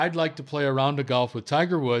I'd like to play a round of golf with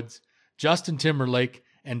Tiger Woods, Justin Timberlake,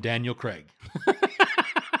 and Daniel Craig.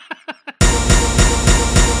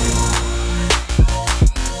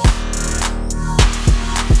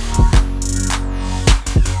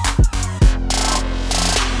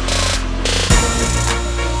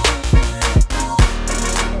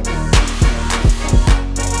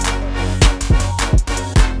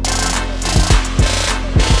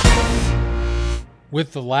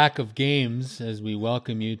 With the lack of games, as we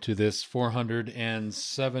welcome you to this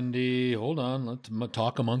 470, hold on, let's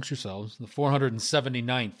talk amongst yourselves, the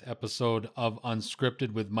 479th episode of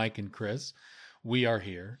Unscripted with Mike and Chris. We are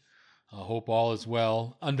here. I hope all is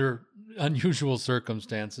well under unusual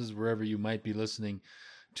circumstances, wherever you might be listening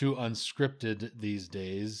to Unscripted these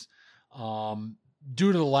days.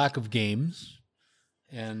 Due to the lack of games,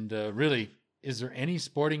 and really, is there any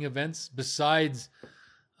sporting events besides...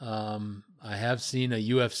 I have seen a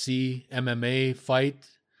UFC MMA fight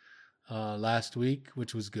last week,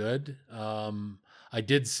 which was good. I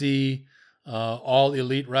did see All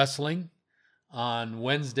Elite Wrestling on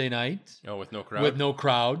Wednesday night. Oh, with no crowd? With no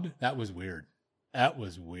crowd. That was weird. How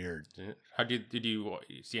did you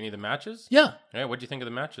see any of the matches? Yeah. Yeah. What did you think of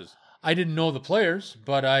the matches? I didn't know the players,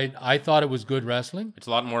 but I thought it was good wrestling. It's a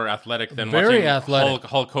lot more athletic than very watching athletic.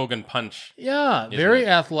 Hulk Hogan punch. Yeah, very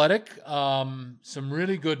athletic. Some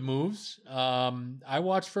really good moves. I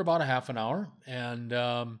watched for about a half an hour, and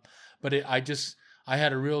I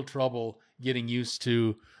had a real trouble getting used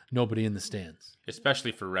to nobody in the stands,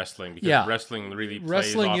 especially for wrestling, because wrestling really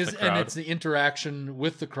plays off the crowd. And it's the interaction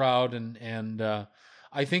with the crowd, and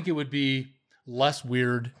I think it would be less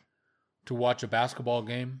weird to watch a basketball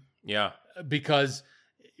game. Yeah, because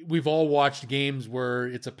we've all watched games where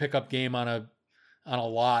it's a pickup game on a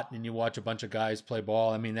lot, and you watch a bunch of guys play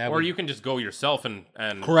ball. I mean, you can just go yourself and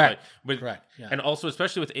correct, correct. Yeah. And also,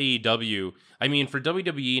 especially with AEW, I mean, for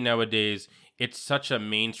WWE nowadays, it's such a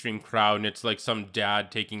mainstream crowd, and it's like some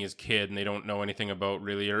dad taking his kid, and they don't know anything about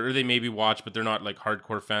really, or they maybe watch, but they're not like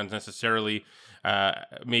hardcore fans necessarily.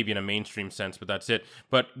 Maybe in a mainstream sense, but that's it.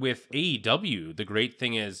 But with AEW, the great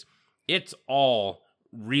thing is it's all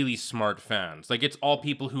really smart fans. Like, it's all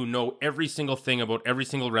people who know every single thing about every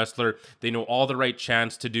single wrestler. They know all the right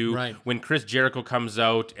chants to do. Right. When Chris Jericho comes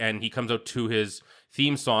out, and he comes out to his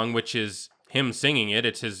theme song, which is him singing it.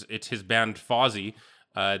 It's his band Fozzy.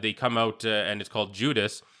 They come out and it's called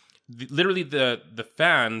Judas. Literally, the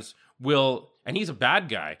fans will, and he's a bad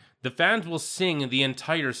guy. The fans will sing the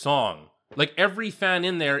entire song. Like, every fan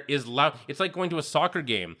in there is loud. It's like going to a soccer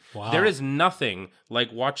game. Wow. There is nothing like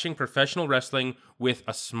watching professional wrestling with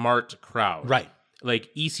a smart crowd. Right. Like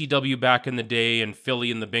ECW back in the day, and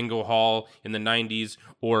Philly in the Bingo Hall in the 90s,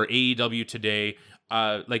 or AEW today.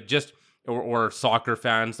 Or soccer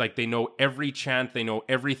fans. Like, they know every chant. They know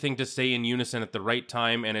everything to say in unison at the right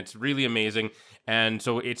time. And it's really amazing. And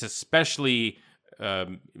so it's especially,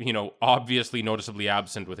 obviously noticeably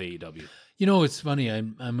absent with AEW. You know, it's funny.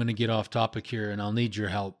 I'm going to get off topic here, and I'll need your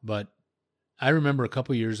help. But I remember a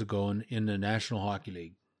couple years ago in the National Hockey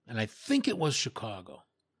League, and I think it was Chicago.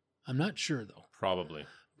 I'm not sure, though. Probably.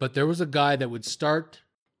 But there was a guy that would start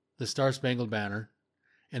the Star Spangled Banner,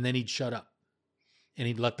 and then he'd shut up, and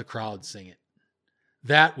he'd let the crowd sing it.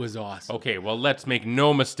 That was awesome. Okay, well, let's make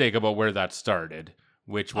no mistake about where that started.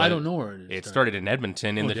 Which was, I don't know where it started in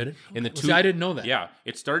Edmonton. Did it? See, I didn't know that. Yeah,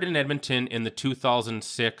 it started in Edmonton in the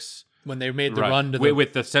 2006. When they made the run to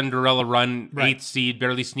with the Cinderella run, 8th seed,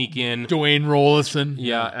 barely sneak in. Dwayne Rollison.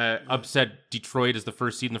 Yeah, upset Detroit as the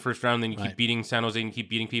first seed in the first round. Then you keep beating San Jose and keep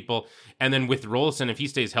beating people. And then with Rollison, if he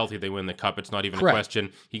stays healthy, they win the cup. It's not even a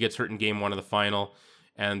question. He gets hurt in game 1 of the final.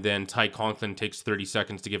 And then Ty Conklin takes 30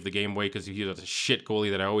 seconds to give the game away because he was a shit goalie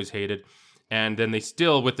that I always hated. And then they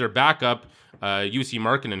still, with their backup, UC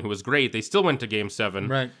Markkanen, who was great, they still went to game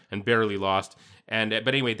 7 and barely lost. But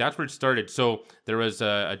anyway, that's where it started. So there was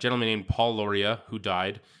a gentleman named Paul Loria who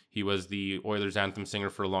died. He was the Oilers anthem singer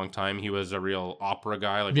for a long time. He was a real opera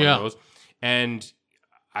guy, like one of those. And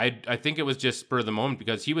I think it was just spur of the moment,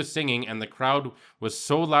 because he was singing, and the crowd was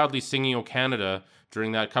so loudly singing "O Canada"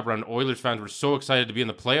 during that cup run. Oilers fans were so excited to be in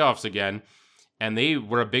the playoffs again. And they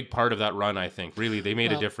were a big part of that run, I think. Really, they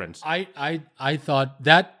made a difference. I thought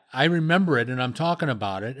that, I remember it, and I'm talking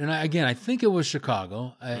about it. And I think it was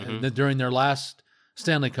Chicago during their last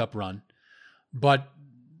Stanley Cup run. But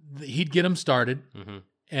he'd get them started,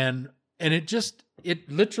 and it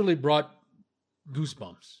literally brought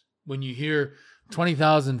goosebumps when you hear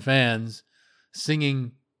 20,000 fans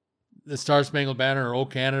singing the Star Spangled Banner or "O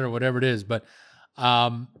Canada" or whatever it is. But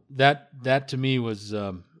that to me was...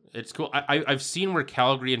 It's cool. I've seen where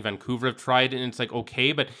Calgary and Vancouver have tried, and it's like,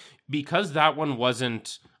 okay, but because that one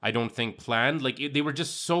wasn't I don't think planned. Like they were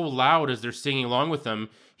just so loud as they're singing along with them.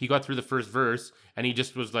 He got through the first verse and he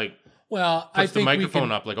just was like, well, puts I think the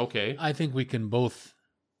microphone up like, okay. I think we can both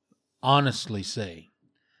honestly say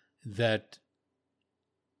that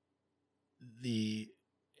the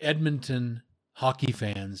Edmonton hockey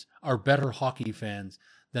fans are better hockey fans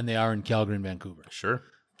than they are in Calgary and Vancouver. Sure.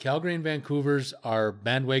 Calgary and Vancouver's are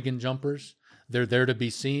bandwagon jumpers. They're there to be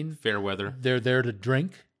seen. Fair weather. They're there to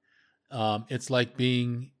drink. It's like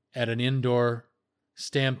being at an indoor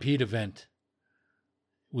Stampede event.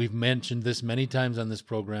 We've mentioned this many times on this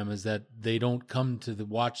program, is that they don't come to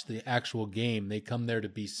watch the actual game. They come there to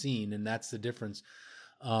be seen, and that's the difference.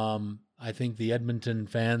 I think the Edmonton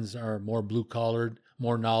fans are more blue-collared,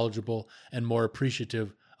 more knowledgeable, and more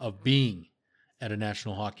appreciative of being at a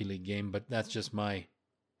National Hockey League game, but that's just my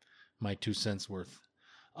 2 cents worth.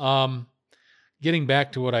 Getting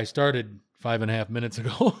back to what I started 5.5 minutes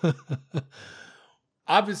ago,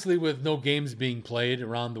 obviously with no games being played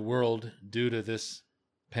around the world due to this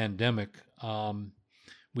pandemic,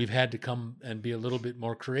 we've had to come and be a little bit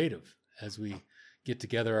more creative as we get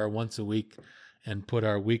together our once a week and put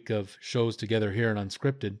our week of shows together here in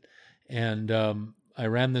Unscripted. And I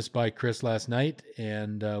ran this by Chris last night,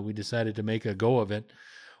 and we decided to make a go of it.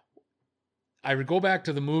 I would go back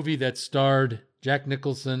to the movie that starred Jack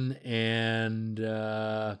Nicholson and,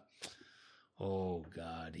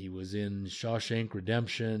 he was in Shawshank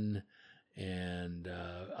Redemption, and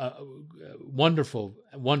wonderful,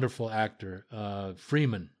 wonderful actor,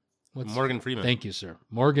 Freeman. Morgan Freeman. Thank you, sir.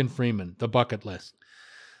 Morgan Freeman, The Bucket List.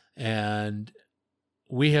 And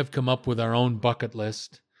we have come up with our own bucket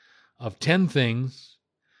list of 10 things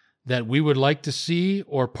that we would like to see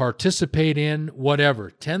or participate in, whatever.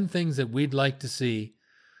 10 things that we'd like to see.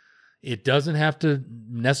 It doesn't have to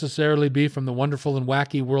necessarily be from the wonderful and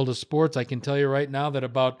wacky world of sports. I can tell you right now that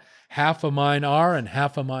about half of mine are and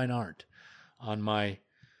half of mine aren't on my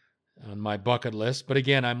bucket list. But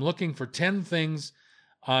again, I'm looking for 10 things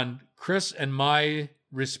on Chris and my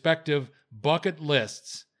respective bucket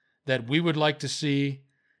lists that we would like to see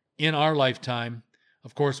in our lifetime.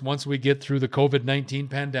 Of course, once we get through the COVID-19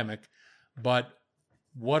 pandemic. But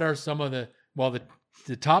what are some of the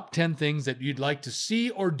top 10 things that you'd like to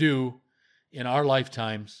see or do in our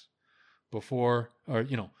lifetimes while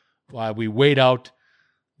we wait out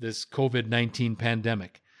this COVID-19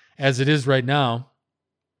 pandemic? As it is right now,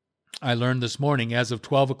 I learned this morning, as of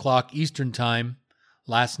 12 o'clock Eastern time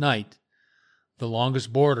last night, the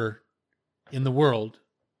longest border in the world,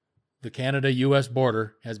 the Canada-U.S.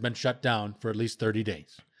 border, has been shut down for at least 30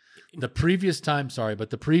 days. The previous time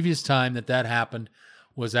that happened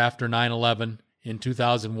was after 9/11 in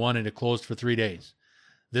 2001, and it closed for 3 days.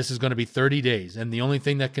 This is going to be 30 days, and the only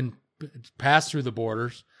thing that can pass through the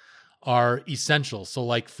borders are essentials, so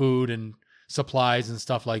like food and supplies and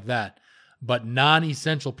stuff like that, but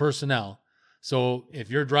non-essential personnel. So if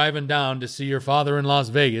you're driving down to see your father in Las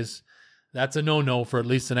Vegas, that's a no-no for at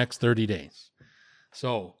least the next 30 days.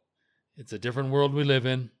 So it's a different world we live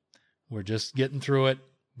in. We're just getting through it.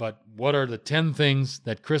 But what are the 10 things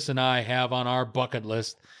that Chris and I have on our bucket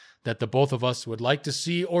list that the both of us would like to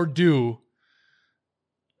see or do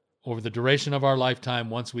over the duration of our lifetime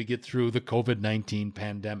once we get through the COVID-19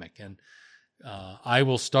 pandemic? And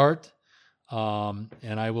I'll start from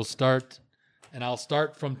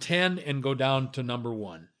 10 and go down to number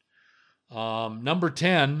 1. Number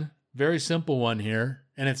 10, very simple one here,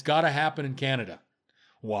 and it's got to happen in Canada.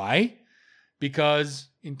 Why? Because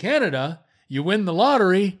in Canada, you win the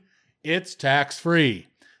lottery, it's tax-free.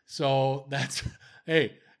 So that's,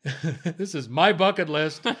 hey, this is my bucket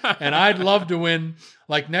list, and I'd love to win,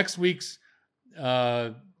 like next week's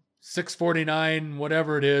 649,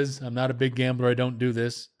 whatever it is. I'm not a big gambler. I don't do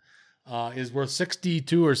this. Is worth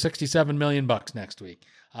 62 or 67 million bucks next week.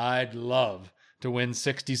 I'd love to win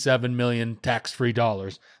 67 million tax-free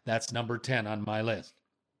dollars. That's number 10 on my list.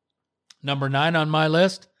 Number 9 on my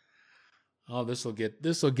list. Oh, this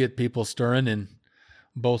will get people stirring in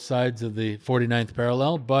both sides of the 49th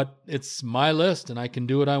parallel, but it's my list and I can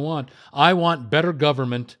do what I want. I want better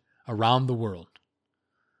government around the world.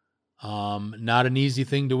 Not an easy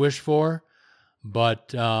thing to wish for,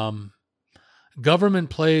 but government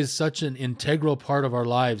plays such an integral part of our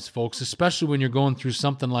lives, folks, especially when you're going through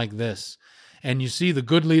something like this. And you see the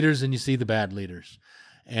good leaders and you see the bad leaders.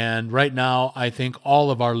 And right now, I think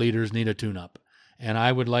all of our leaders need a tune-up. And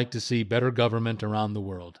I would like to see better government around the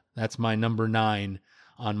world. That's my number 9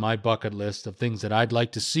 on my bucket list of things that I'd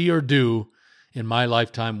like to see or do in my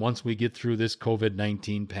lifetime once we get through this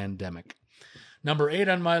COVID-19 pandemic. Number 8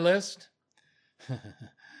 on my list,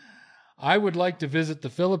 I would like to visit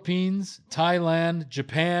the Philippines, Thailand,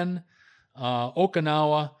 Japan,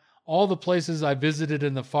 Okinawa, all the places I visited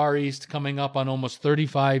in the Far East coming up on almost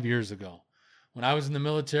 35 years ago. When I was in the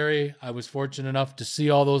military, I was fortunate enough to see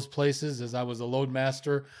all those places as I was a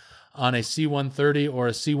loadmaster on a C-130 or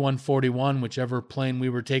a C-141, whichever plane we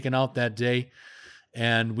were taking out that day.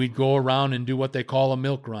 And we'd go around and do what they call a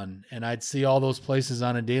milk run. And I'd see all those places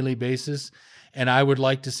on a daily basis. And I would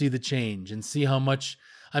like to see the change and see how much,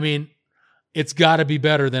 it's got to be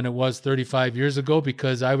better than it was 35 years ago,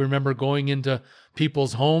 because I remember going into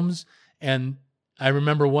people's homes, and I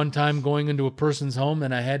remember one time going into a person's home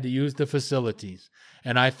and I had to use the facilities.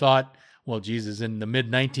 And I thought, well, Jesus, in the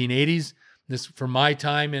mid-1980s, this for my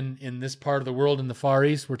time in this part of the world in the Far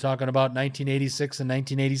East, we're talking about 1986 and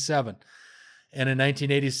 1987. And in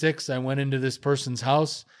 1986, I went into this person's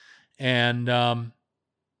house and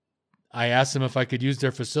I asked them if I could use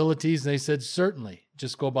their facilities. They said, certainly,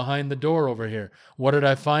 just go behind the door over here. What did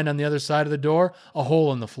I find on the other side of the door? A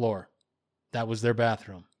hole in the floor. That was their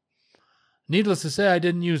bathroom. Needless to say, I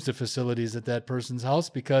didn't use the facilities at that person's house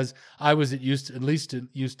because I was at least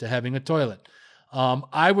used to having a toilet.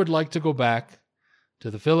 I would like to go back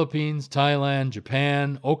to the Philippines, Thailand,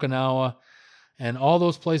 Japan, Okinawa, and all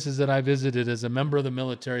those places that I visited as a member of the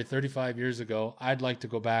military 35 years ago. I'd like to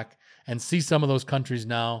go back and see some of those countries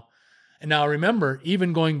now. And now remember,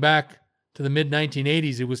 even going back to the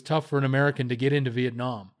mid-1980s, it was tough for an American to get into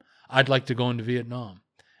Vietnam. I'd like to go into Vietnam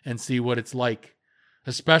and see what it's like,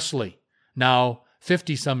 especially now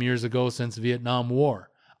 50-some years ago since Vietnam War.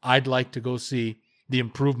 I'd like to go see the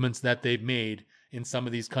improvements that they've made in some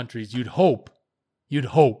of these countries. You'd hope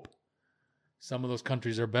some of those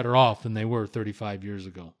countries are better off than they were 35 years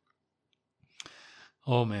ago.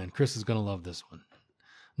 Oh man, Chris is going to love this one.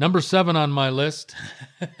 Number 7 on my list.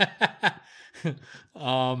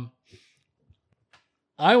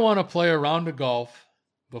 I want to play a round of golf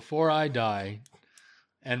before I die.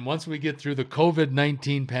 And once we get through the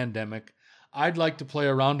COVID-19 pandemic, I'd like to play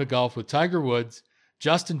a round of golf with Tiger Woods,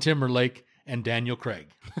 Justin Timberlake, and Daniel Craig.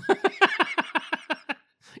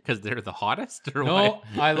 Because they're the hottest? Or no, what?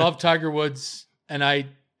 I love Tiger Woods, and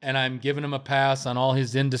I'm giving him a pass on all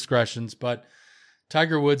his indiscretions, but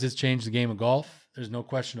Tiger Woods has changed the game of golf. There's no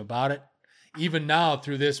question about it. Even now,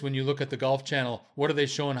 through this, when you look at the Golf Channel, what are they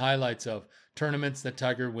showing highlights of? Tournaments that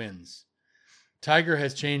Tiger wins. Tiger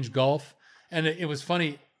has changed golf, and it was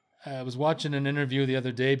funny. I was watching an interview the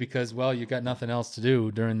other day because, well, you got nothing else to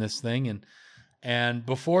do during this thing, and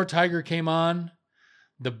before Tiger came on,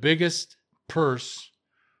 the biggest purse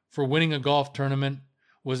for winning a golf tournament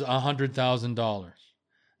was $100,000.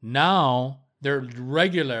 Now they're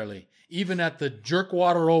regularly, even at the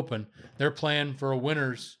Jerkwater Open, they're playing for a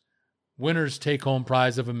winner's take-home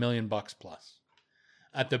prize of $1 million plus.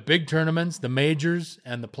 At the big tournaments, the majors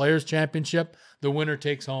and the Players Championship, the winner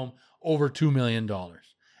takes home over $2 million.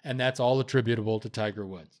 And that's all attributable to Tiger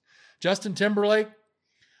Woods. Justin Timberlake,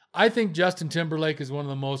 I think Justin Timberlake is one of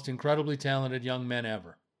the most incredibly talented young men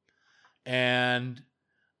ever. And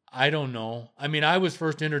I don't know. I was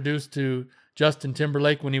first introduced to Justin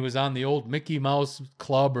Timberlake when he was on the old Mickey Mouse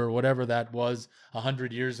Club or whatever that was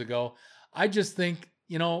 100 years ago. I just think,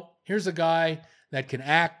 here's a guy that can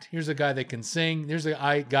act. Here's a guy that can sing. There's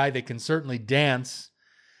a guy that can certainly dance.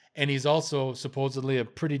 And he's also supposedly a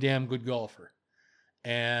pretty damn good golfer.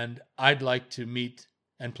 And I'd like to meet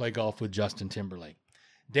and play golf with Justin Timberlake.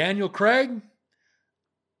 Daniel Craig,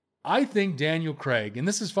 I think Daniel Craig, and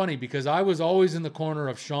this is funny because I was always in the corner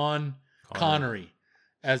of Sean Connery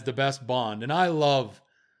as the best Bond, and I love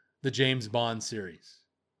the James Bond series.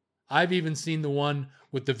 I've even seen the one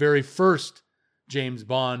with the very first James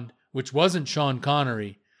Bond, which wasn't Sean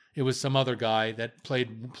Connery. It was some other guy that played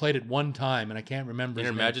it one time, and I can't remember his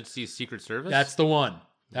name. name. Majesty's Secret Service? That's the one.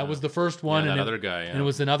 That was the first one. Yeah, and other guy. Yeah. And it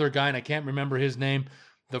was another guy, and I can't remember his name.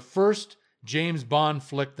 The first James Bond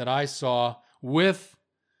flick that I saw with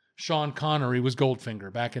Sean Connery was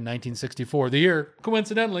Goldfinger back in 1964. The year,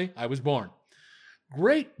 coincidentally, I was born.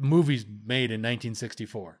 Great movies made in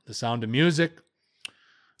 1964. The Sound of Music,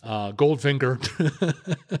 Goldfinger,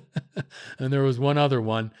 and there was one other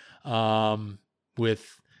one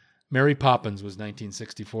with Mary Poppins was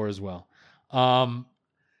 1964 as well.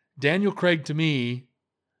 Daniel Craig, to me,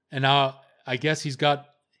 and now I guess he's got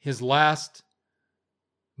his last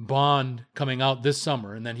Bond coming out this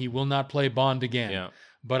summer, and then he will not play Bond again. Yeah.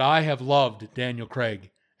 But I have loved Daniel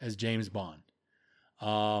Craig as James Bond.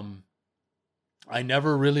 I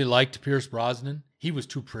never really liked Pierce Brosnan. He was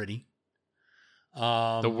too pretty.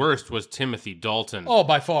 The worst was Timothy Dalton. Oh,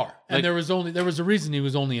 by far. And there was a reason he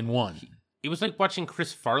was only in one. It was like watching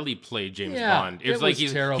Chris Farley play James Bond. It was like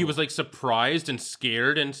terrible. He was like surprised and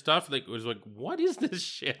scared and stuff. Like it was like, what is this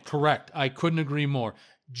shit? Correct. I couldn't agree more.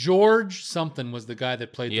 George something was the guy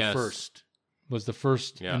that played Yes. the first. Was the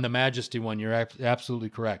first in the Majesty one. You're absolutely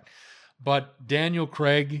correct. But Daniel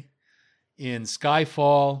Craig in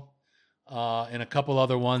Skyfall and a couple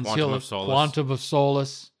other ones. Quantum of Solace. Quantum of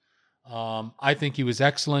Solace. I think he was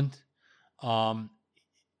excellent.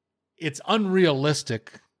 It's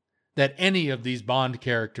unrealistic that any of these Bond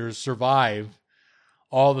characters survive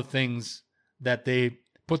all the things that they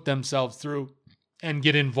put themselves through and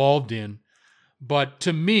get involved in. But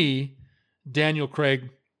to me, Daniel Craig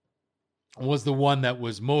was the one that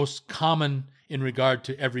was most common in regard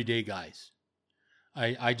to everyday guys.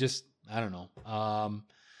 I don't know.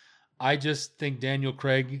 I just think Daniel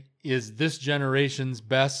Craig is this generation's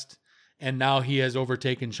best, and now he has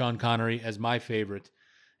overtaken Sean Connery as my favorite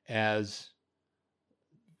as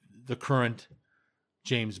the current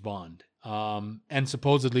James Bond. And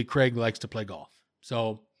supposedly Craig likes to play golf.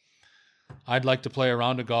 So I'd like to play a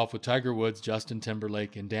round of golf with Tiger Woods, Justin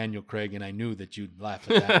Timberlake, and Daniel Craig, and I knew that you'd laugh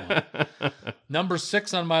at that one. Number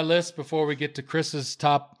 6 on my list before we get to Chris's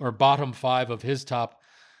top or bottom 5 of his top.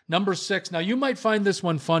 Number 6. Now, you might find this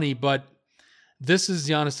one funny, but this is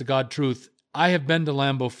the honest to God truth. I have been to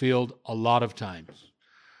Lambeau Field a lot of times.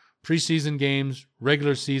 Preseason games,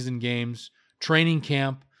 regular season games, training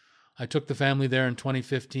camp. I took the family there in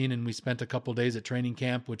 2015, and we spent a couple days at training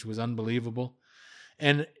camp, which was unbelievable.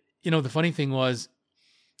 And the funny thing was,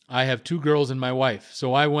 I have 2 girls and my wife.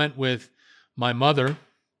 So I went with my mother,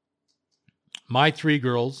 my 3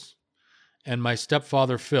 girls, and my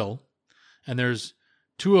stepfather, Phil. And there's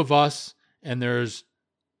 2 of us, and there's,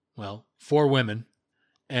 4 women.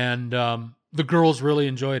 And the girls really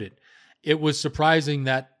enjoyed it. It was surprising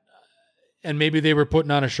that, and maybe they were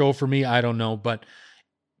putting on a show for me, I don't know. But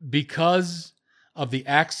because of the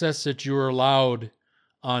access that you were allowed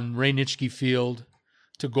on Ray Nitschke Field,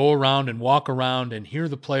 to go around and walk around and hear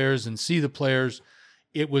the players and see the players,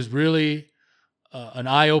 it was really an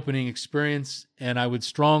eye-opening experience. And I would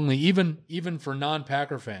strongly, even for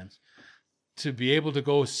non-Packer fans, to be able to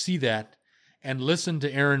go see that and listen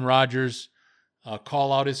to Aaron Rodgers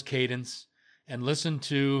call out his cadence and listen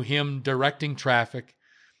to him directing traffic,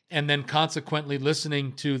 and then consequently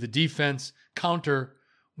listening to the defense counter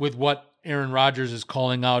with what Aaron Rodgers is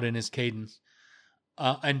calling out in his cadence.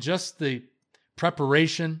 And just the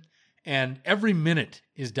preparation, and every minute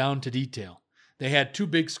is down to detail. They had 2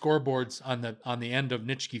 big scoreboards on the end of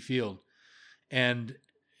Nitschke Field. And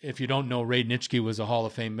if you don't know, Ray Nitschke was a Hall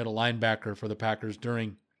of Fame middle linebacker for the Packers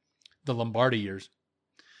during the Lombardi years.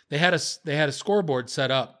 They had a scoreboard set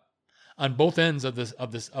up on both ends of this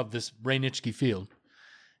Ray Nitschke Field.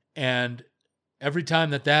 And every time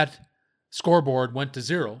that scoreboard went to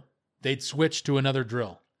 0, they'd switch to another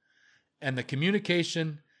drill. And the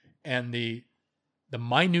communication and the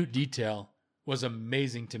minute detail was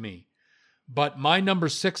amazing to me. But my number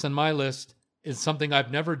 6 on my list is something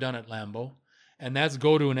I've never done at Lambeau, and that's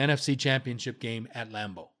go to an NFC Championship game at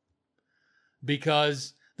Lambeau.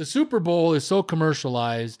 Because the Super Bowl is so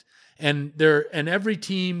commercialized, and every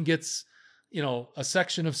team gets, a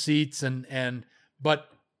section of seats, but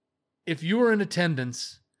if you were in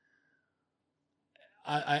attendance,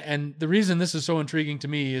 and the reason this is so intriguing to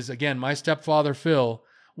me is, again, my stepfather Phil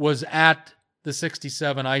was at the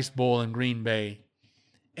 67 Ice Bowl in Green Bay.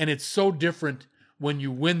 And it's so different when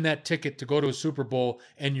you win that ticket to go to a Super Bowl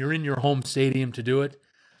and you're in your home stadium to do it.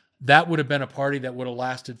 That would have been a party that would have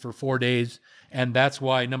lasted for 4 days. And that's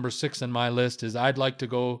why number 6 on my list is I'd like to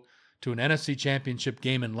go to an NFC Championship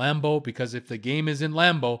game in Lambeau, because if the game is in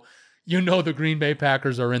Lambeau, the Green Bay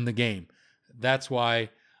Packers are in the game. That's why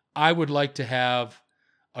I would like to have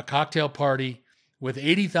a cocktail party with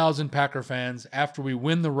 80,000 Packer fans after we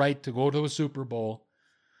win the right to go to a Super Bowl.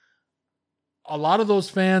 A lot of those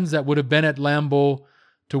fans that would have been at Lambeau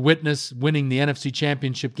to witness winning the NFC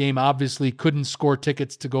Championship game obviously couldn't score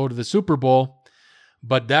tickets to go to the Super Bowl,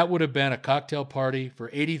 but that would have been a cocktail party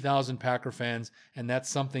for 80,000 Packer fans, and that's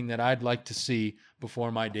something that I'd like to see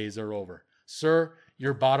before my days are over. Sir,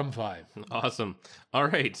 your bottom 5. Awesome. All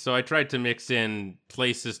right. So I tried to mix in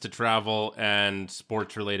places to travel and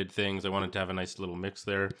sports-related things. I wanted to have a nice little mix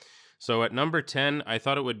there. So at number 10, I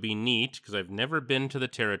thought it would be neat, because I've never been to the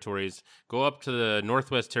territories, go up to the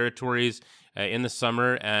Northwest Territories in the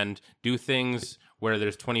summer and do things where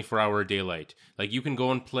there's 24-hour daylight. Like you can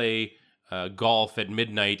go and play golf at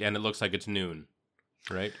midnight and it looks like it's noon,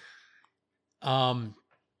 right?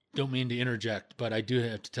 Don't mean to interject, but I do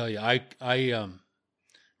have to tell you, I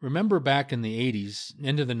remember back in the 80s,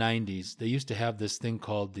 into the 90s, they used to have this thing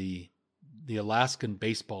called the Alaskan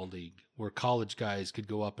Baseball League, where college guys could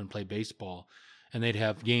go up and play baseball, and they'd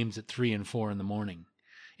have games at 3 and 4 in the morning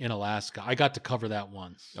in Alaska. I got to cover that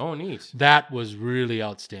once. Oh, neat. That was really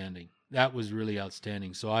outstanding.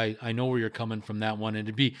 So I know where you're coming from that one.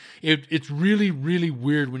 And it's really, really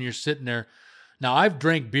weird when you're sitting there. Now, I've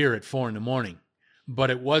drank beer at 4 a.m, but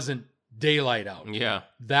it wasn't daylight out. Yeah.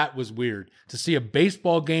 That was weird. To see a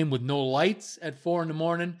baseball game with no lights at 4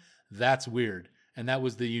 a.m, that's weird. And that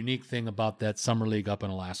was the unique thing about that summer league up in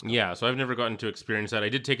Alaska. Yeah, so I've never gotten to experience that. I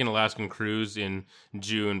did take an Alaskan cruise in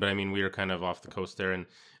June, but I mean, we were kind of off the coast there, and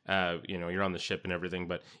you're on the ship and everything.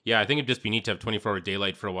 But yeah, I think it'd just be neat to have 24-hour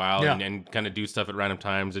daylight for a while and kind of do stuff at random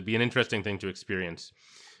times. It'd be an interesting thing to experience.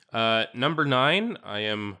 Number 9, I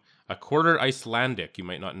am a quarter Icelandic. You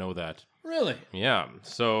might not know that. Really? Yeah.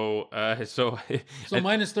 So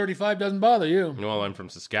minus 35 doesn't bother you. Well, I'm from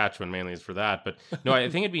Saskatchewan, mainly is for that. But no, I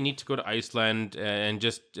think it'd be neat to go to Iceland and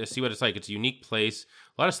just see what it's like. It's a unique place.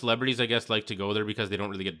 A lot of celebrities, I guess, like to go there because they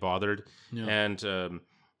don't really get bothered. Yeah. And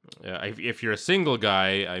if you're a single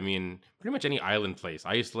guy, I mean, pretty much any island place,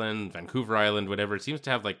 Iceland, Vancouver Island, whatever, it seems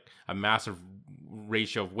to have like a massive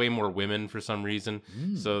ratio of way more women for some reason.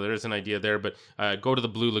 So there's an idea there. But go to the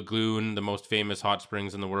Blue Lagoon, the most famous hot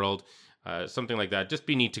springs in the world. Something like that. Just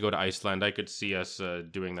be neat to go to Iceland. I could see us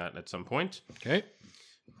doing that at some point. Okay.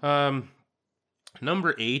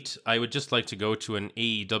 Number 8, I would just like to go to an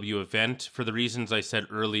AEW event for the reasons I said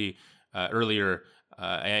earlier.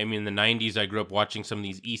 I mean, in the 90s, I grew up watching some of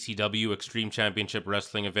these ECW Extreme Championship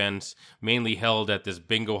Wrestling events, mainly held at this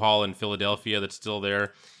bingo hall in Philadelphia that's still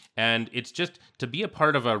there. And it's just to be a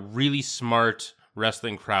part of a really smart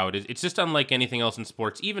wrestling crowd. It's just unlike anything else in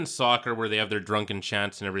sports, even soccer, where they have their drunken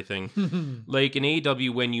chants and everything. Like in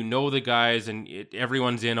AEW, when you know the guys and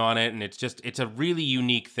everyone's in on it, and it's a really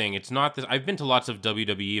unique thing. It's not this. I've been to lots of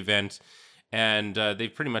WWE events, and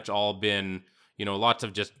they've pretty much all been, lots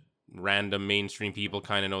of just random mainstream people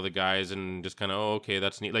kind of know the guys and just kind of, oh, okay,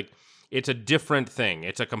 that's neat. Like, it's a different thing.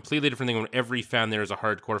 It's a completely different thing when every fan there is a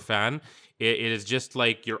hardcore fan. It is just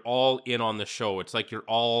like you're all in on the show. It's like you're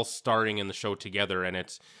all starring in the show together, and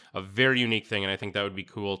it's a very unique thing, and I think that would be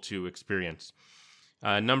cool to experience.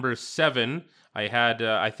 Number 7, I had,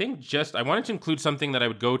 I wanted to include something that I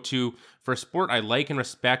would go to for a sport I like and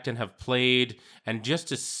respect and have played, and just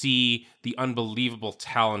to see the unbelievable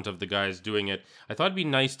talent of the guys doing it. I thought it'd be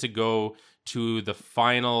nice to go to the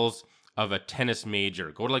finals of a tennis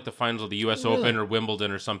major, go to like the finals of the US Open or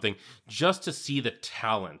Wimbledon or something, just to see the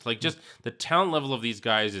talent. Like, just the talent level of these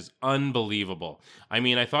guys is unbelievable. I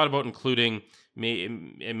mean, I thought about including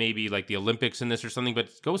maybe like the Olympics in this or something, but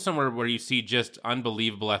go somewhere where you see just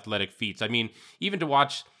unbelievable athletic feats. I mean, even to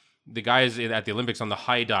watch the guys at the Olympics on the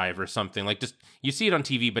high dive or something, like, just, you see it on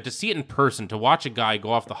TV, but to see it in person, to watch a guy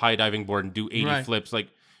go off the high diving board and do 80 flips, like,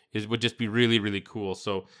 would just be really, really cool.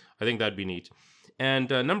 So I think that'd be neat.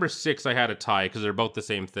 And number 6, I had a tie because they're both the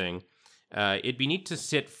same thing. It'd be neat to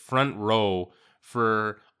sit front row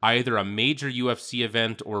for either a major UFC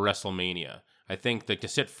event or WrestleMania. I think that to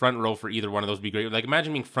sit front row for either one of those would be great. Like,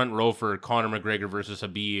 imagine being front row for Conor McGregor versus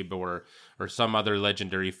Khabib or some other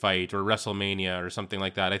legendary fight, or WrestleMania or something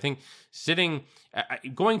like that. I think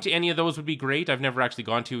going to any of those would be great. I've never actually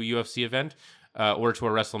gone to a UFC event or to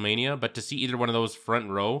a WrestleMania, but to see either one of those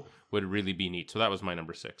front row would really be neat. So that was my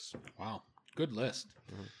number 6. Wow. Good list.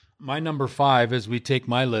 Mm-hmm. My number 5, as we take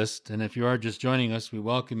my list, and if you are just joining us, we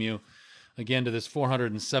welcome you again to this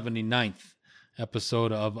 479th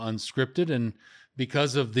episode of Unscripted. And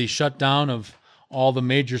because of the shutdown of all the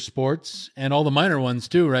major sports and all the minor ones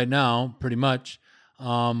too right now, pretty much,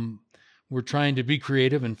 we're trying to be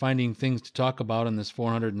creative and finding things to talk about in this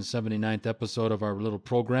 479th episode of our little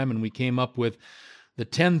program. And we came up with the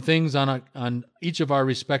 10 things on each of our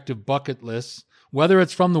respective bucket lists, whether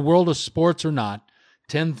it's from the world of sports or not,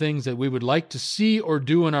 10 things that we would like to see or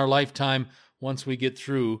do in our lifetime once we get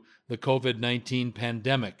through the COVID-19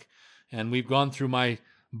 pandemic. And we've gone through my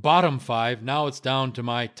bottom 5. Now it's down to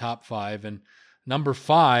my top 5. And number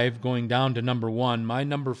 5, going down to number 1, my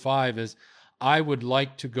number 5 is I would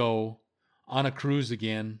like to go on a cruise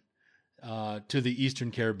again to the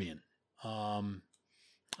Eastern Caribbean.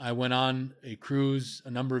 I went on a cruise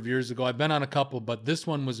a number of years ago. I've been on a couple, but this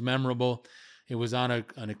one was memorable. It was on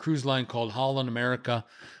a cruise line called Holland America.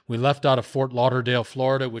 We left out of Fort Lauderdale,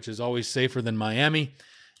 Florida, which is always safer than Miami.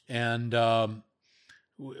 And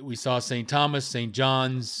we saw St. Thomas, St.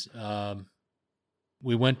 John's.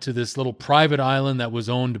 We went to this little private island that was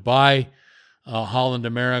owned by Holland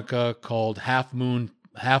America called Half Moon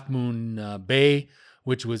Bay,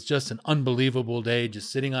 which was just an unbelievable day, just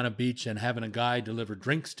sitting on a beach and having a guy deliver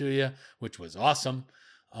drinks to you, which was awesome.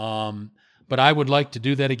 But I would like to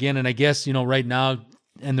do that again. And I guess, right now,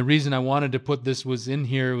 and the reason I wanted to put this was in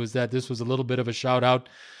here was that this was a little bit of a shout out.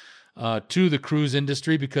 to the cruise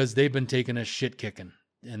industry because they've been taking a shit kicking,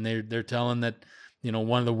 and they're telling that, you know,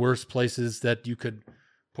 one of the worst places that you could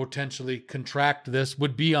potentially contract this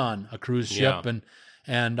would be on a cruise ship. Yeah.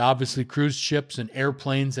 And obviously cruise ships and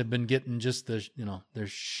airplanes have been getting just the, you know, their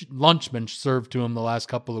lunch been served to them the last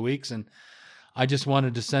couple of weeks. And I just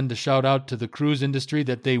wanted to send a shout out to the cruise industry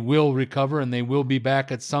that they will recover and they will be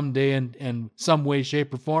back at some day in some way,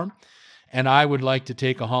 shape, or form. And I would like to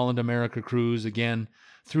take a Holland America cruise again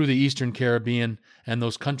through the Eastern Caribbean and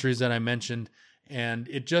those countries that I mentioned. And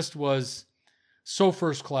it just was so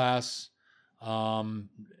first class.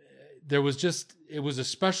 It was a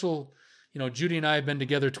special, you know, Judy and I have been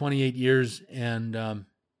together 28 years, and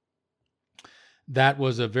that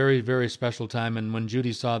was a very, very special time. And when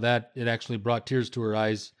Judy saw that, it actually brought tears to her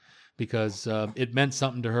eyes because it meant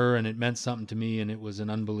something to her and it meant something to me, and it was an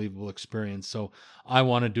unbelievable experience. So I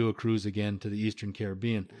want to do a cruise again to the Eastern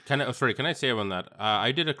Caribbean. Can I say on that?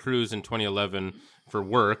 I did a cruise in 2011 for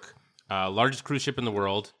work, largest cruise ship in the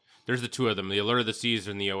world. There's the two of them, the Allure of the Seas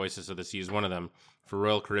and the Oasis of the Seas, one of them, for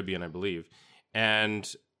Royal Caribbean, I believe. And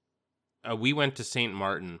we went to St.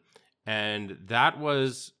 Martin, and that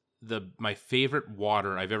was my favorite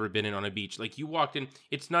water I've ever been in on a beach. Like, you walked in,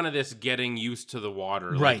 it's none of this getting used to the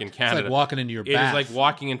water, right, like in Canada. It's like walking into your bath. It was like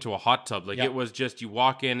walking into a hot tub. Like, It was just, you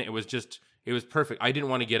walk in, it was perfect. I didn't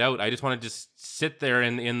want to get out. I just wanted to just sit there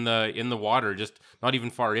in the water, just not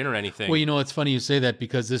even far in or anything. Well, you know, it's funny you say that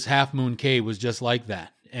because this Half Moon Cay was just like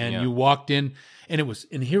that. And you walked in, and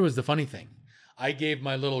here was the funny thing. I gave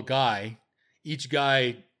my little guy, each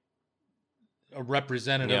guy a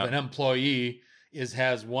representative, an employee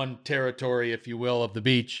has one territory, if you will, of the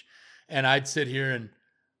beach. And I'd sit here and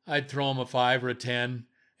I'd throw him a 5 or a 10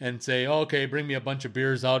 and say, okay, bring me a bunch of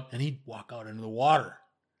beers out. And he'd walk out into the water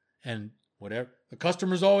and whatever. The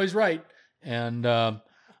customer's always right. And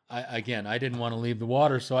I didn't want to leave the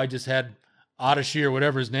water. So I just had Adashi or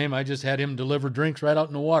whatever his name, I just had him deliver drinks right out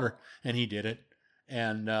in the water, and he did it.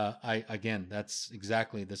 And that's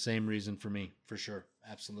exactly the same reason for me, for sure.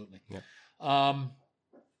 Absolutely. Yeah.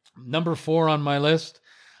 Number 4 on my list,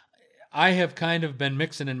 I have kind of been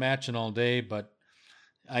mixing and matching all day, but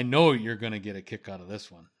I know you're going to get a kick out of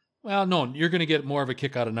this one. Well, no, you're going to get more of a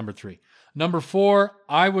kick out of number 3. Number 4,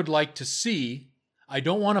 I would like to see, I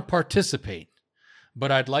don't want to participate,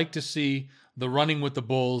 but I'd like to see the Running with the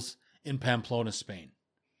Bulls in Pamplona, Spain.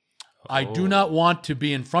 I do not want to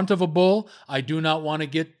be in front of a bull. I do not want to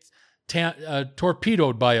get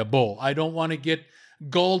torpedoed by a bull. I don't want to get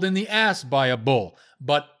gulled in the ass by a bull,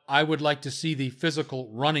 but I would like to see the physical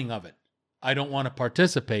running of it. I don't want to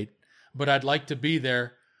participate, but I'd like to be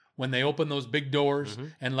there when they open those big doors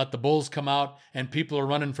and let the bulls come out and people are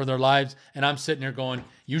running for their lives. And I'm sitting there going,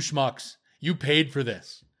 you schmucks, you paid for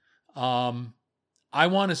this. I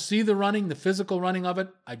want to see the running, the physical running of it.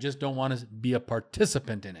 I just don't want to be a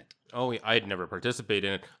participant in it. Oh, I'd never participate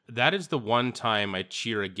in it. That is the one time I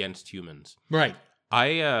cheer against humans. Right.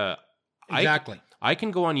 Exactly. I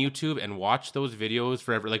can go on YouTube and watch those videos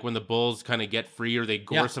forever. Like when the bulls kind of get free, or they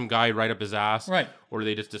gore some guy right up his ass, right? Or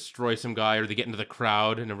they just destroy some guy, or they get into the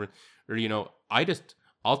crowd, and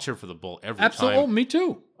I'll cheer for the bull every time. Oh, me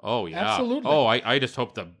too. Oh yeah, absolutely. Oh, I just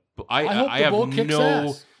hope I have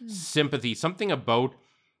no sympathy. Something about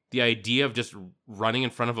the idea of just running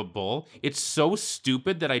in front of a bull, it's so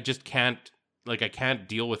stupid that I just can't. Like, I can't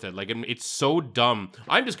deal with it. Like, it's so dumb.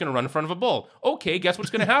 I'm just going to run in front of a bull. Okay, guess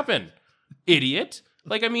what's going to happen? Idiot.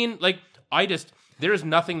 Like, I mean, like, there is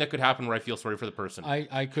nothing that could happen where I feel sorry for the person.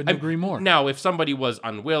 I couldn't agree more. Now, if somebody was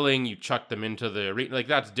unwilling, you chuck them into the arena, like,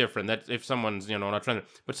 that's different. That's if someone's, not trying to,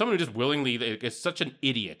 but someone who just willingly is such an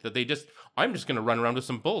idiot that I'm just going to run around with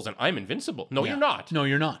some bulls and I'm invincible. No, you're not. No,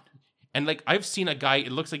 you're not. And, like, I've seen a guy,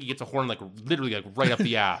 it looks like he gets a horn, like, literally, like, right up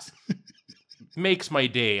the ass. Makes my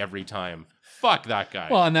day every time. Fuck that guy.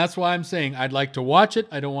 Well, and that's why I'm saying I'd like to watch it.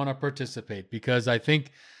 I don't want to participate because I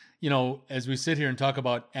think, as we sit here and talk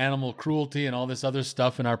about animal cruelty and all this other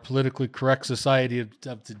stuff in our politically correct society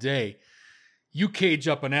of today, you cage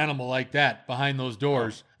up an animal like that behind those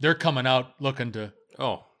doors, they're coming out looking to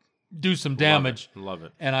do some damage. Love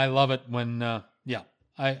it. And I love it when,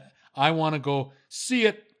 I want to go see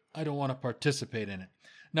it. I don't want to participate in it.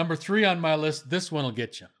 Number 3 on my list, this one will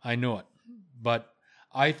get you. I know it. But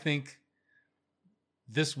I think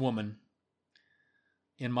this woman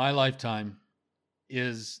in my lifetime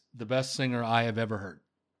is the best singer I have ever heard.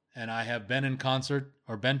 And I have been to a concert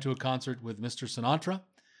with Mr. Sinatra.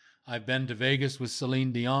 I've been to Vegas with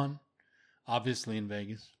Celine Dion, obviously in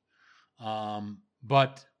Vegas.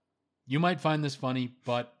 But you might find this funny,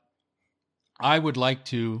 but I would like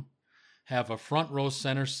to have a front row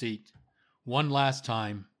center seat one last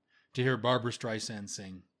time to hear Barbra Streisand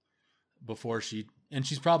sing before and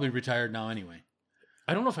she's probably retired now anyway.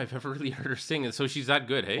 I don't know if I've ever really heard her sing it. So she's that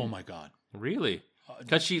good, hey? Oh my God. Really?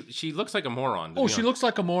 Because she looks like a moron. Oh, she looks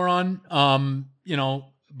like a moron.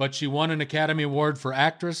 But she won an Academy Award for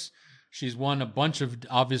actress. She's won a bunch of,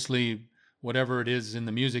 obviously, whatever it is in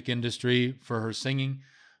the music industry for her singing.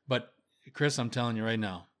 But Chris, I'm telling you right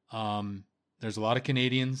now, there's a lot of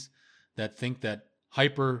Canadians that think that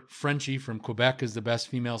Hyper Frenchie from Quebec is the best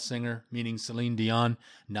female singer, meaning Celine Dion.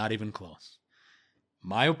 Not even close.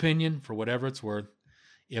 My opinion, for whatever it's worth,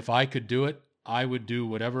 if I could do it, I would do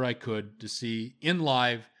whatever I could to see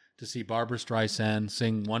Barbra Streisand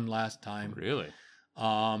sing one last time. Really?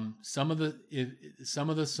 Some of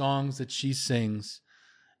the songs that she sings,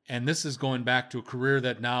 and this is going back to a career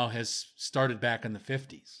that now has started back in the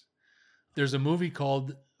 50s. There's a movie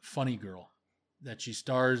called Funny Girl that she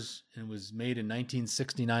stars, and it was made in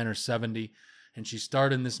 1969 or 70, and she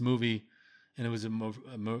starred in this movie, and it was a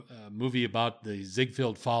movie about the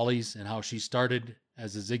Ziegfeld Follies and how she started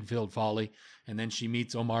as a Ziegfeld Folly, and then she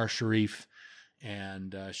meets Omar Sharif,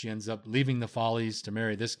 and she ends up leaving the Follies to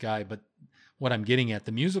marry this guy. But what I'm getting at,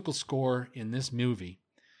 the musical score in this movie,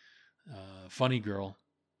 Funny Girl,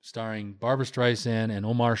 starring Barbra Streisand and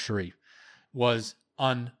Omar Sharif, was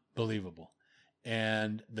unbelievable.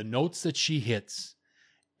 And the notes that she hits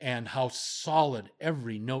and how solid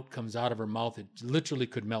every note comes out of her mouth, it literally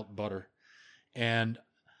could melt butter. And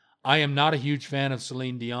I am not a huge fan of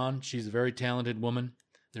Celine Dion. She's a very talented woman.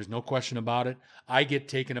 There's no question about it. I get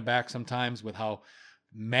taken aback sometimes with how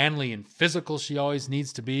manly and physical she always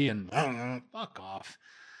needs to be, and fuck off.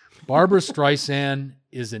 Barbra Streisand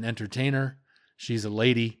is an entertainer. She's a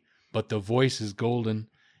lady, but the voice is golden.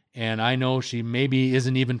 And I know she maybe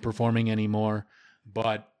isn't even performing anymore,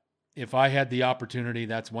 but if I had the opportunity,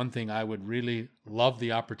 that's one thing I would really love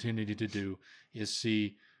the opportunity to do, is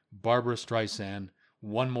see Barbra Streisand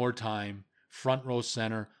one more time, front row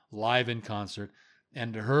center, live in concert,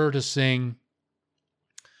 and her to sing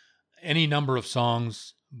any number of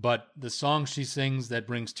songs, but the song she sings that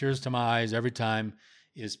brings tears to my eyes every time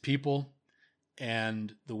is People,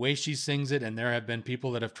 and the way she sings it, and there have been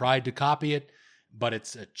people that have tried to copy it, but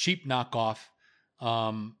it's a cheap knockoff.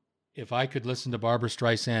 If I could listen to Barbra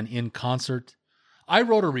Streisand in concert, I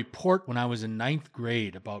wrote a report when I was in 9th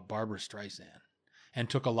grade about Barbra Streisand and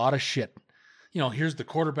took a lot of shit. Here's the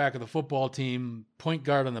quarterback of the football team, point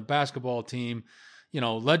guard on the basketball team,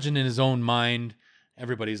 legend in his own mind.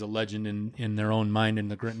 Everybody's a legend in their own mind in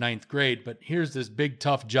the 9th grade, but here's this big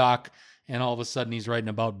tough jock, and all of a sudden he's writing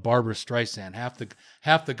about Barbra Streisand.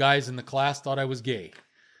 Half the guys in the class thought I was gay.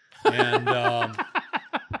 And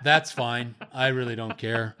that's fine. I really don't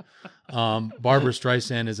care. Barbra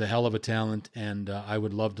Streisand is a hell of a talent, and I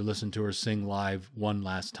would love to listen to her sing live one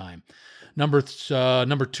last time. Number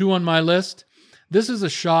 2 on my list. This is a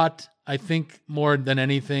shot, I think, more than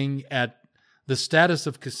anything, at the status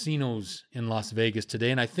of casinos in Las Vegas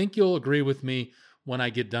today, and I think you'll agree with me when I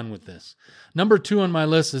get done with this. Number 2 on my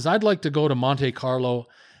list is I'd like to go to Monte Carlo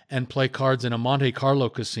and play cards in a Monte Carlo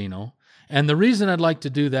casino. And the reason I'd like to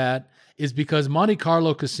do that is because Monte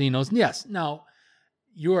Carlo casinos, yes, now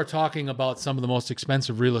you are talking about some of the most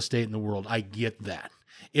expensive real estate in the world. I get that.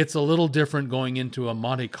 It's a little different going into a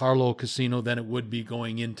Monte Carlo casino than it would be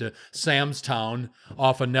going into Sam's Town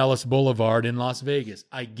off of Nellis Boulevard in Las Vegas.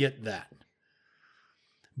 I get that.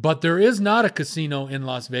 But there is not a casino in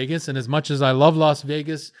Las Vegas, and as much as I love Las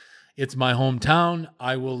Vegas, it's my hometown.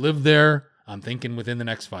 I will live there, I'm thinking within the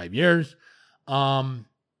next 5 years.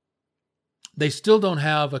 They still don't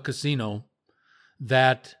have a casino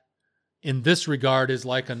that in this regard is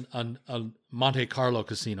like a Monte Carlo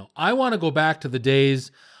casino. I want to go back to the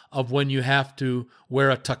days of when you have to wear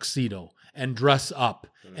a tuxedo and dress up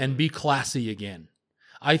and be classy again.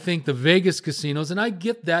 I think the Vegas casinos, and I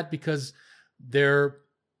get that because they're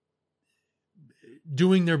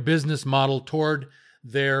doing their business model toward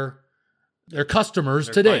their customers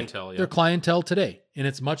today, their clientele today, and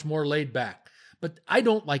it's much more laid back. But I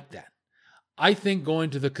don't like that. I think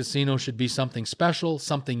going to the casino should be something special,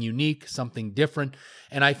 something unique, something different.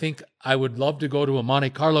 And I think I would love to go to a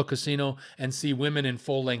Monte Carlo casino and see women in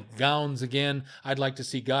full-length gowns again. I'd like to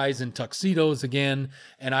see guys in tuxedos again.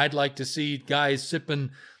 And I'd like to see guys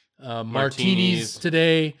sipping martinis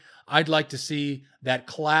today. I'd like to see that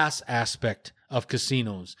class aspect of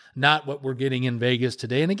casinos, not what we're getting in Vegas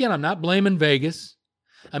today. And again, I'm not blaming Vegas.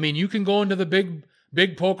 I mean, you can go into the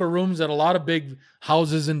big poker rooms at a lot of big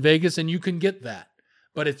houses in Vegas, and you can get that.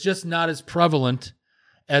 But it's just not as prevalent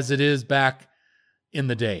as it is back in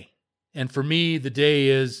the day. And for me, the day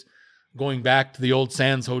is going back to the old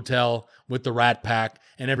Sands Hotel with the Rat Pack,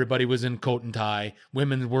 and everybody was in coat and tie.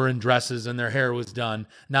 Women were in dresses and their hair was done,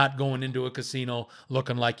 not going into a casino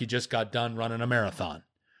looking like you just got done running a marathon.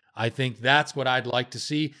 I think that's what I'd like to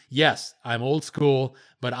see. Yes, I'm old school,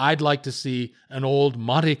 but I'd like to see an old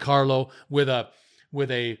Monte Carlo with a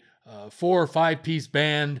 4 or 5 piece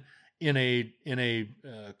band in a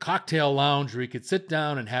cocktail lounge where you could sit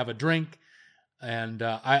down and have a drink. And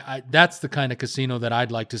I that's the kind of casino that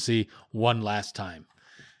I'd like to see one last time.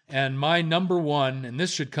 And my number one, and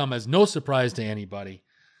this should come as no surprise to anybody,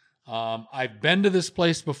 I've been to this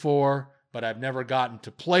place before, but I've never gotten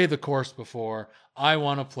to play the course before. I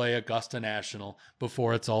want to play Augusta National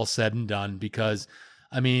before it's all said and done, because,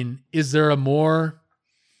 I mean, is there a more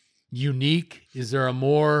unique, is there a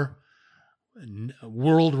more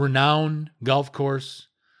world-renowned golf course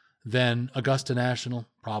than Augusta National?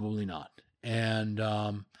 Probably not. And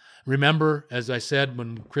remember, as I said,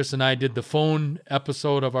 when Chris and I did the phone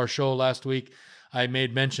episode of our show last week, I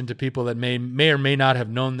made mention to people that may or may not have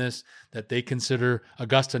known this, that they consider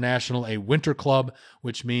Augusta National a winter club,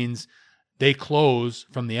 which means they close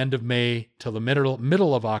from the end of May till the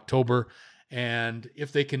middle of October. And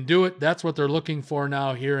if they can do it, that's what they're looking for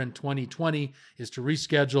now here in 2020, is to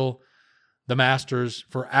reschedule the Masters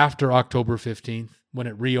for after October 15th when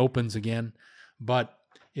it reopens again. But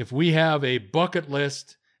if we have a bucket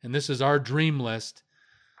list, and this is our dream list,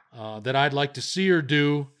 that I'd like to see or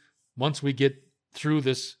do once we get through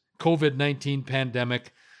this COVID-19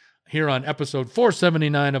 pandemic, here on episode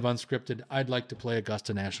 479 of Unscripted, I'd like to play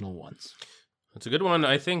Augusta National once. That's a good one.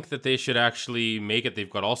 I think that they should actually make it. They've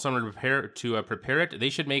got all summer to prepare it. They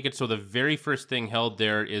should make it so the very first thing held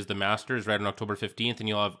there is the Masters right on October 15th, and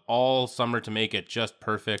you'll have all summer to make it just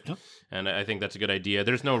perfect. Yep. And I think that's a good idea.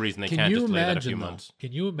 There's no reason they can't just delay that a few months.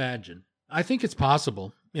 Can you imagine? I think it's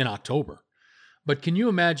possible in October. But can you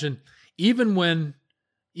imagine, even when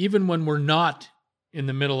we're not in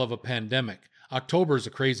the middle of a pandemic, October is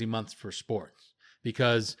a crazy month for sports,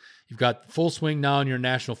 because you've got full swing now in your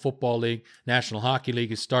National Football League. National Hockey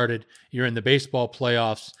League has started. You're in the baseball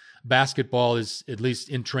playoffs. Basketball is at least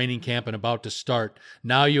in training camp and about to start.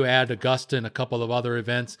 Now you add Augusta and a couple of other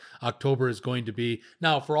events. October is going to be...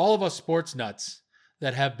 Now, for all of us sports nuts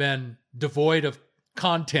that have been devoid of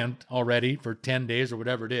content already for 10 days or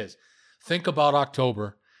whatever it is, think about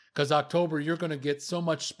October, because October, you're going to get so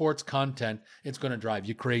much sports content, it's going to drive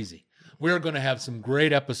you crazy. We're going to have some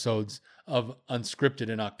great episodes of Unscripted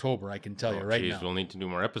in October, I can tell you right now. We'll need to do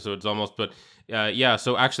more episodes almost. But yeah,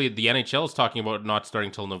 so actually the NHL is talking about not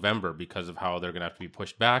starting till November because of how they're going to have to be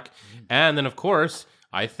pushed back. And then, of course,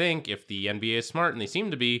 I think if the NBA is smart, and they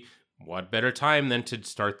seem to be, what better time than to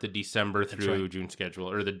start the December through June schedule,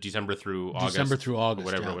 or the December through August. December through August,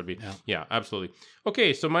 whatever it would be. Yeah, absolutely.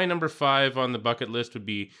 Okay, so my number 5 on the bucket list would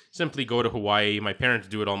be simply go to Hawaii. My parents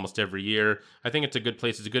do it almost every year. I think it's a good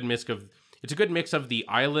place. It's a good mix of the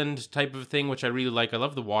island type of thing, which I really like. I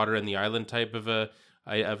love the water and the island type of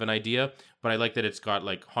an idea, but I like that it's got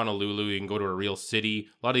like Honolulu. You can go to a real city.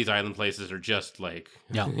 A lot of these island places are just like,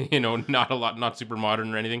 not super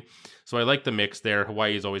modern or anything. So I like the mix there.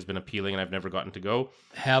 Hawaii has always been appealing, and I've never gotten to go.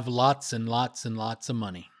 Have lots and lots and lots of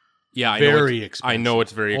money. Yeah, very expensive. I know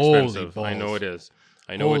it's very expensive. Holy balls. I know it is.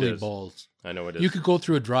 Holy balls. I know it is. You could go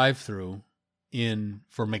through a drive-through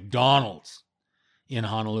for McDonald's in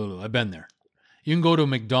Honolulu. I've been there. You can go to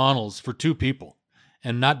McDonald's for 2 people,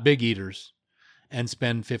 and not big eaters, and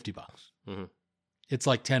spend $50. Mm-hmm. It's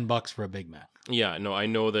like $10 for a Big Mac. Yeah, no, I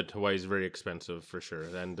know that Hawaii is very expensive for sure,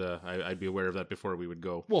 and I'd be aware of that before we would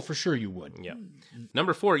go. Well, for sure you would. Yeah.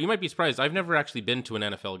 Number 4, you might be surprised. I've never actually been to an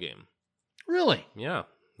NFL game. Really? Yeah,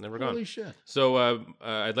 never gone. Holy shit. So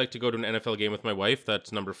I'd like to go to an NFL game with my wife.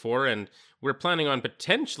 That's number 4, and we're planning on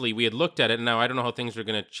potentially, we had looked at it, and now I don't know how things are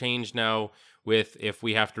going to change now with if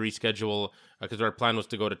we have to reschedule, because our plan was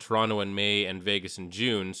to go to Toronto in May and Vegas in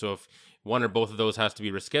June. So if one or both of those has to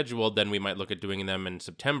be rescheduled, then we might look at doing them in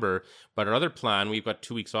September. But our other plan, we've got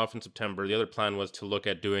 2 weeks off in September. The other plan was to look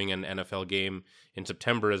at doing an NFL game in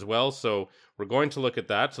September as well. So we're going to look at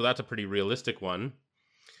that. So that's a pretty realistic one.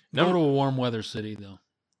 Go to a warm weather city, though.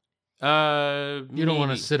 You don't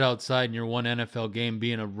want to sit outside in your one NFL game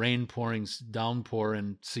being a rain-pouring downpour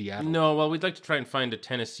in Seattle. No, well, we'd like to try and find a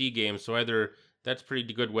Tennessee game. So either... That's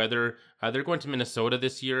pretty good weather. They're going to Minnesota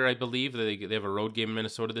this year, I believe. They have a road game in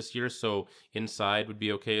Minnesota this year, so inside would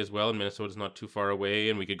be okay as well. And Minnesota's not too far away,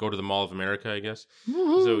 and we could go to the Mall of America, I guess.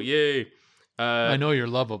 Woo-hoo. So, yay. I know your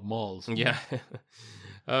love of malls. Yeah.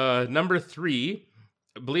 Number 3,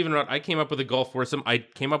 believe it or not, I came up with a golf foursome. I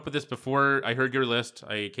came up with this before I heard your list.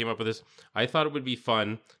 I came up with this. I thought it would be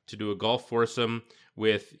fun to do a golf foursome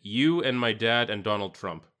with you and my dad and Donald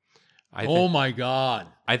Trump. Oh my God!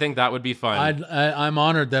 I think that would be fun. I'm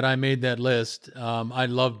honored that I made that list. I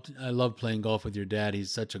loved playing golf with your dad.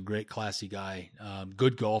 He's such a great, classy guy.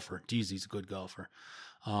 Good golfer. Geez, he's a good golfer.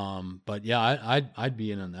 But yeah, I'd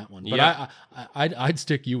be in on that one. But Yeah. I'd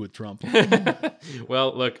stick you with Trump.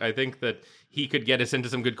 Well, look, I think that he could get us into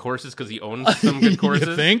some good courses because he owns some good courses.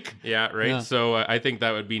 You think? Yeah, right. Yeah. So I think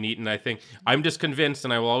that would be neat, and I think I'm just convinced,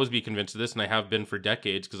 and I will always be convinced of this, and I have been for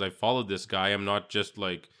decades because I've followed this guy. I'm not just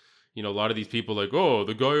like, a lot of these people like, oh,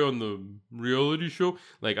 the guy on the reality show.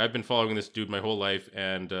 Like, I've been following this dude my whole life,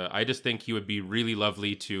 and I just think he would be really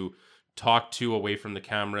lovely to talk to away from the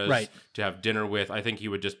cameras, right, to have dinner with. I think he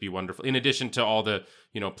would just be wonderful. In addition to all the,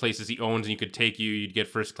 places he owns, and he could take you, you'd get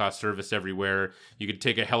first class service everywhere. You could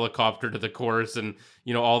take a helicopter to the course, and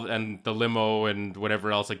and the limo and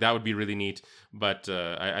whatever else. Like, that would be really neat. But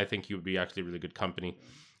I think he would be actually really good company.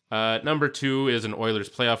 Number 2 is an Oilers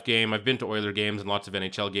playoff game. I've been to Oiler games and lots of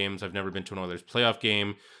NHL games. I've never been to an Oilers playoff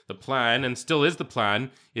game. The plan, and still is the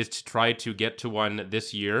plan, is to try to get to one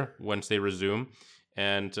this year once they resume.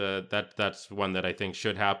 And that's one that I think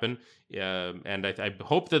should happen. And I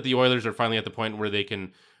hope that the Oilers are finally at the point where they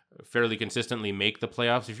can fairly consistently make the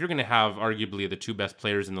playoffs. If you're going to have arguably the 2 best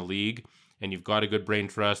players in the league, and you've got a good brain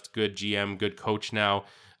trust, good GM, good coach now,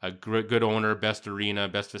 a good owner, best arena,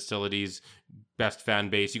 best facilities, best fan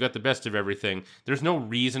base. You got the best of everything. There's no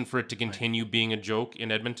reason for it to continue being a joke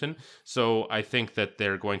in Edmonton. So I think that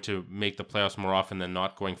they're going to make the playoffs more often than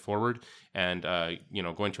not going forward. And,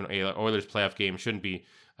 going to an Oilers playoff game shouldn't be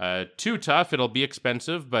too tough. It'll be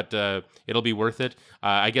expensive, but it'll be worth it.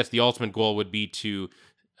 I guess the ultimate goal would be to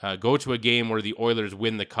go to a game where the Oilers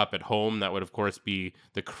win the cup at home. That would, of course, be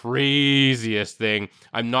the craziest thing.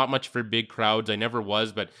 I'm not much for big crowds. I never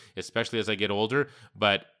was, but especially as I get older.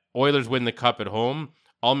 But Oilers win the cup at home,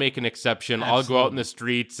 I'll make an exception. Absolutely. I'll go out in the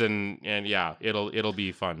streets and yeah, it'll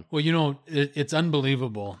be fun. Well, it's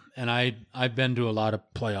unbelievable, and I've been to a lot of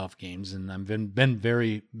playoff games, and I've been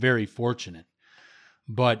very, very fortunate.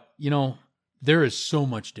 But there is so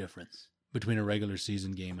much difference between a regular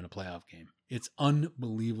season game and a playoff game. It's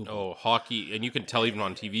unbelievable. Oh, hockey, and you can tell even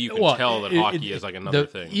on TV, you can tell that hockey is like another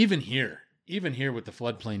thing. Even here with the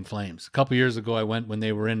Floodplain Flames. A couple years ago, I went when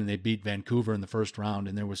they were in and they beat Vancouver in the first round,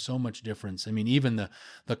 and there was so much difference. I mean, even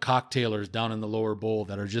the cocktailers down in the lower bowl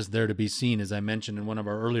that are just there to be seen, as I mentioned in one of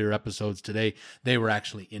our earlier episodes today, they were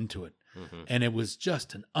actually into it. Mm-hmm. And it was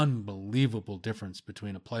just an unbelievable difference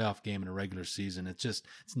between a playoff game and a regular season. It's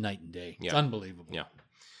night and day. It's unbelievable. Yeah.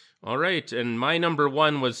 All right, and my number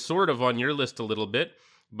 1 was sort of on your list a little bit,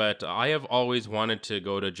 but I have always wanted to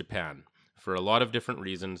go to Japan for a lot of different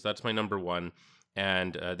reasons. That's my number 1,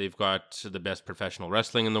 and they've got the best professional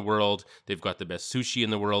wrestling in the world. They've got the best sushi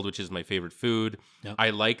in the world, which is my favorite food. Yep.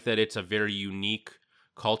 I like that it's a very unique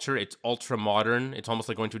culture. It's ultra modern. It's almost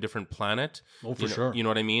like going to a different planet. Oh, for sure. You know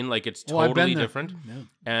what I mean? Like, it's totally different. Yeah.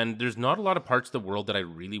 And there's not a lot of parts of the world that I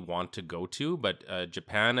really want to go to, but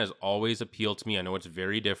Japan has always appealed to me. I know it's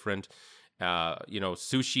very different.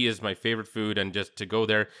 Sushi is my favorite food, and just to go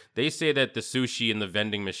there, they say that the sushi in the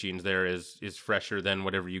vending machines there is fresher than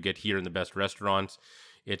whatever you get here in the best restaurants.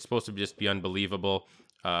 It's supposed to just be unbelievable.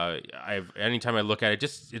 Anytime I look at it,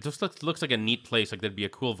 it just looks like a neat place. Like, there'd be a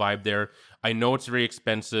cool vibe there. I know it's very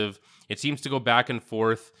expensive. It seems to go back and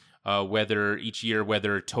forth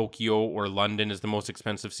whether Tokyo or London is the most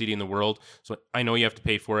expensive city in the world. So I know you have to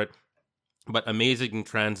pay for it. But amazing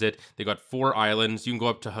transit. They got 4 islands. You can go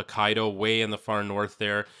up to Hokkaido, way in the far north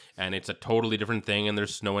there, and it's a totally different thing, and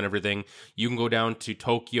there's snow and everything. You can go down to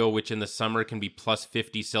Tokyo, which in the summer can be plus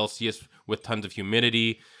 50 Celsius with tons of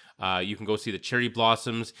humidity. You can go see the cherry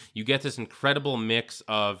blossoms. You get this incredible mix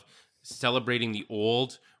of celebrating the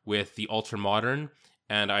old with the ultra modern,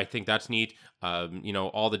 and I think that's neat.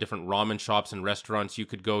 All the different ramen shops and restaurants you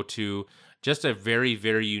could go to. Just a very,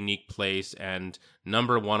 very unique place, and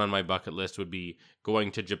number 1 on my bucket list would be going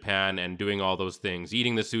to Japan and doing all those things,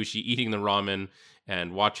 eating the sushi, eating the ramen,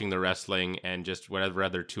 and watching the wrestling, and just whatever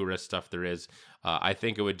other tourist stuff there is. I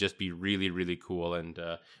think it would just be really, really cool, and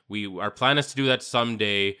our plan is to do that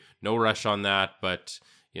someday. No rush on that, but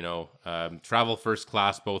travel first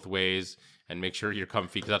class both ways, and make sure you're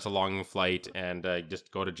comfy, because that's a long flight, and just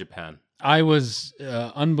go to Japan. I was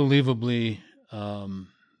unbelievably...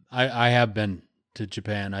 I have been to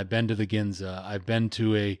Japan. I've been to the Ginza. I've been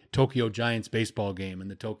to a Tokyo Giants baseball game in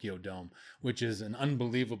the Tokyo Dome, which is an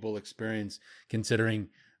unbelievable experience considering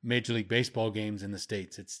Major League Baseball games in the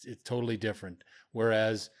States. It's totally different.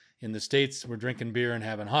 Whereas in the States, we're drinking beer and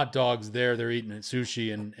having hot dogs. There, they're eating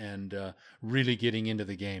sushi and really getting into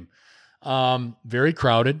the game. Very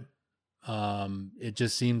crowded. It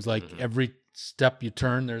just seems like step you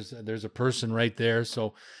turn, there's a person right there.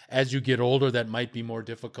 So as you get older, that might be more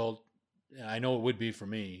difficult. I know it would be for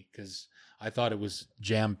me because I thought it was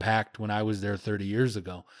jam-packed when I was there 30 years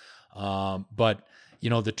ago. But,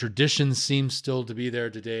 the tradition seems still to be there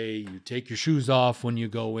today. You take your shoes off when you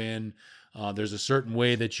go in. There's a certain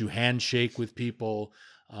way that you handshake with people.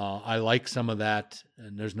 I like some of that,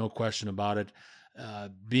 and there's no question about it.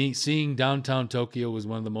 Seeing downtown Tokyo was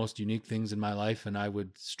one of the most unique things in my life, and I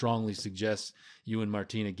would strongly suggest you and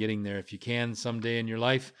Martina getting there if you can someday in your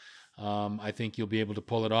life. I think you'll be able to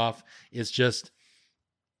pull it off. It's just,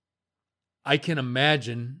 I can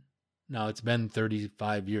imagine, now it's been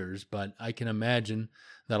 35 years, but I can imagine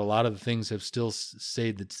that a lot of the things have still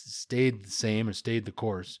stayed the same or stayed the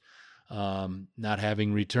course, not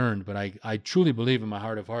having returned. But I truly believe in my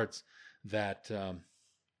heart of hearts that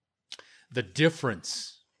the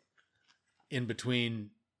difference in between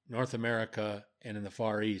North America and in the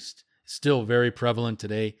Far East is still very prevalent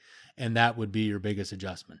today. And that would be your biggest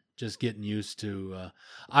adjustment. Just getting used to,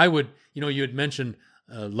 you had mentioned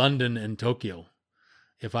London and Tokyo.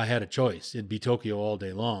 If I had a choice, it'd be Tokyo all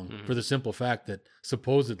day long for the simple fact that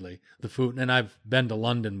supposedly the food, and I've been to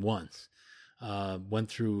London once, went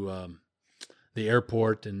through the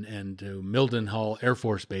airport and to Mildenhall Air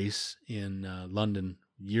Force Base in London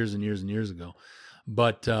years and years and years ago.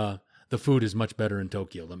 But the food is much better in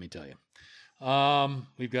Tokyo, let me tell you.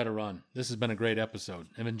 We've got to run. This has been a great episode.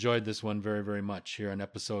 I've enjoyed this one very, very much here on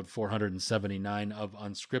episode 479 of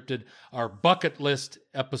Unscripted, our bucket list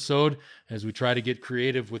episode, as we try to get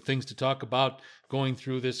creative with things to talk about going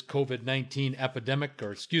through this COVID-19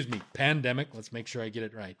 pandemic. Let's make sure I get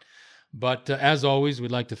it right. But as always,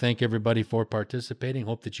 we'd like to thank everybody for participating.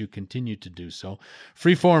 Hope that you continue to do so.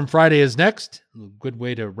 Freeform Friday is next. A good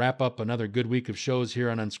way to wrap up another good week of shows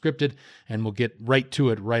here on Unscripted, and we'll get right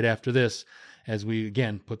to it right after this, as we,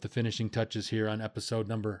 again, put the finishing touches here on episode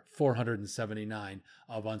number 479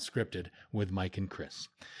 of Unscripted with Mike and Chris.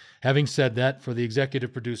 Having said that, for the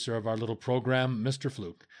executive producer of our little program, Mr.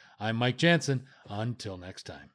 Fluke, I'm Mike Jansen. Until next time.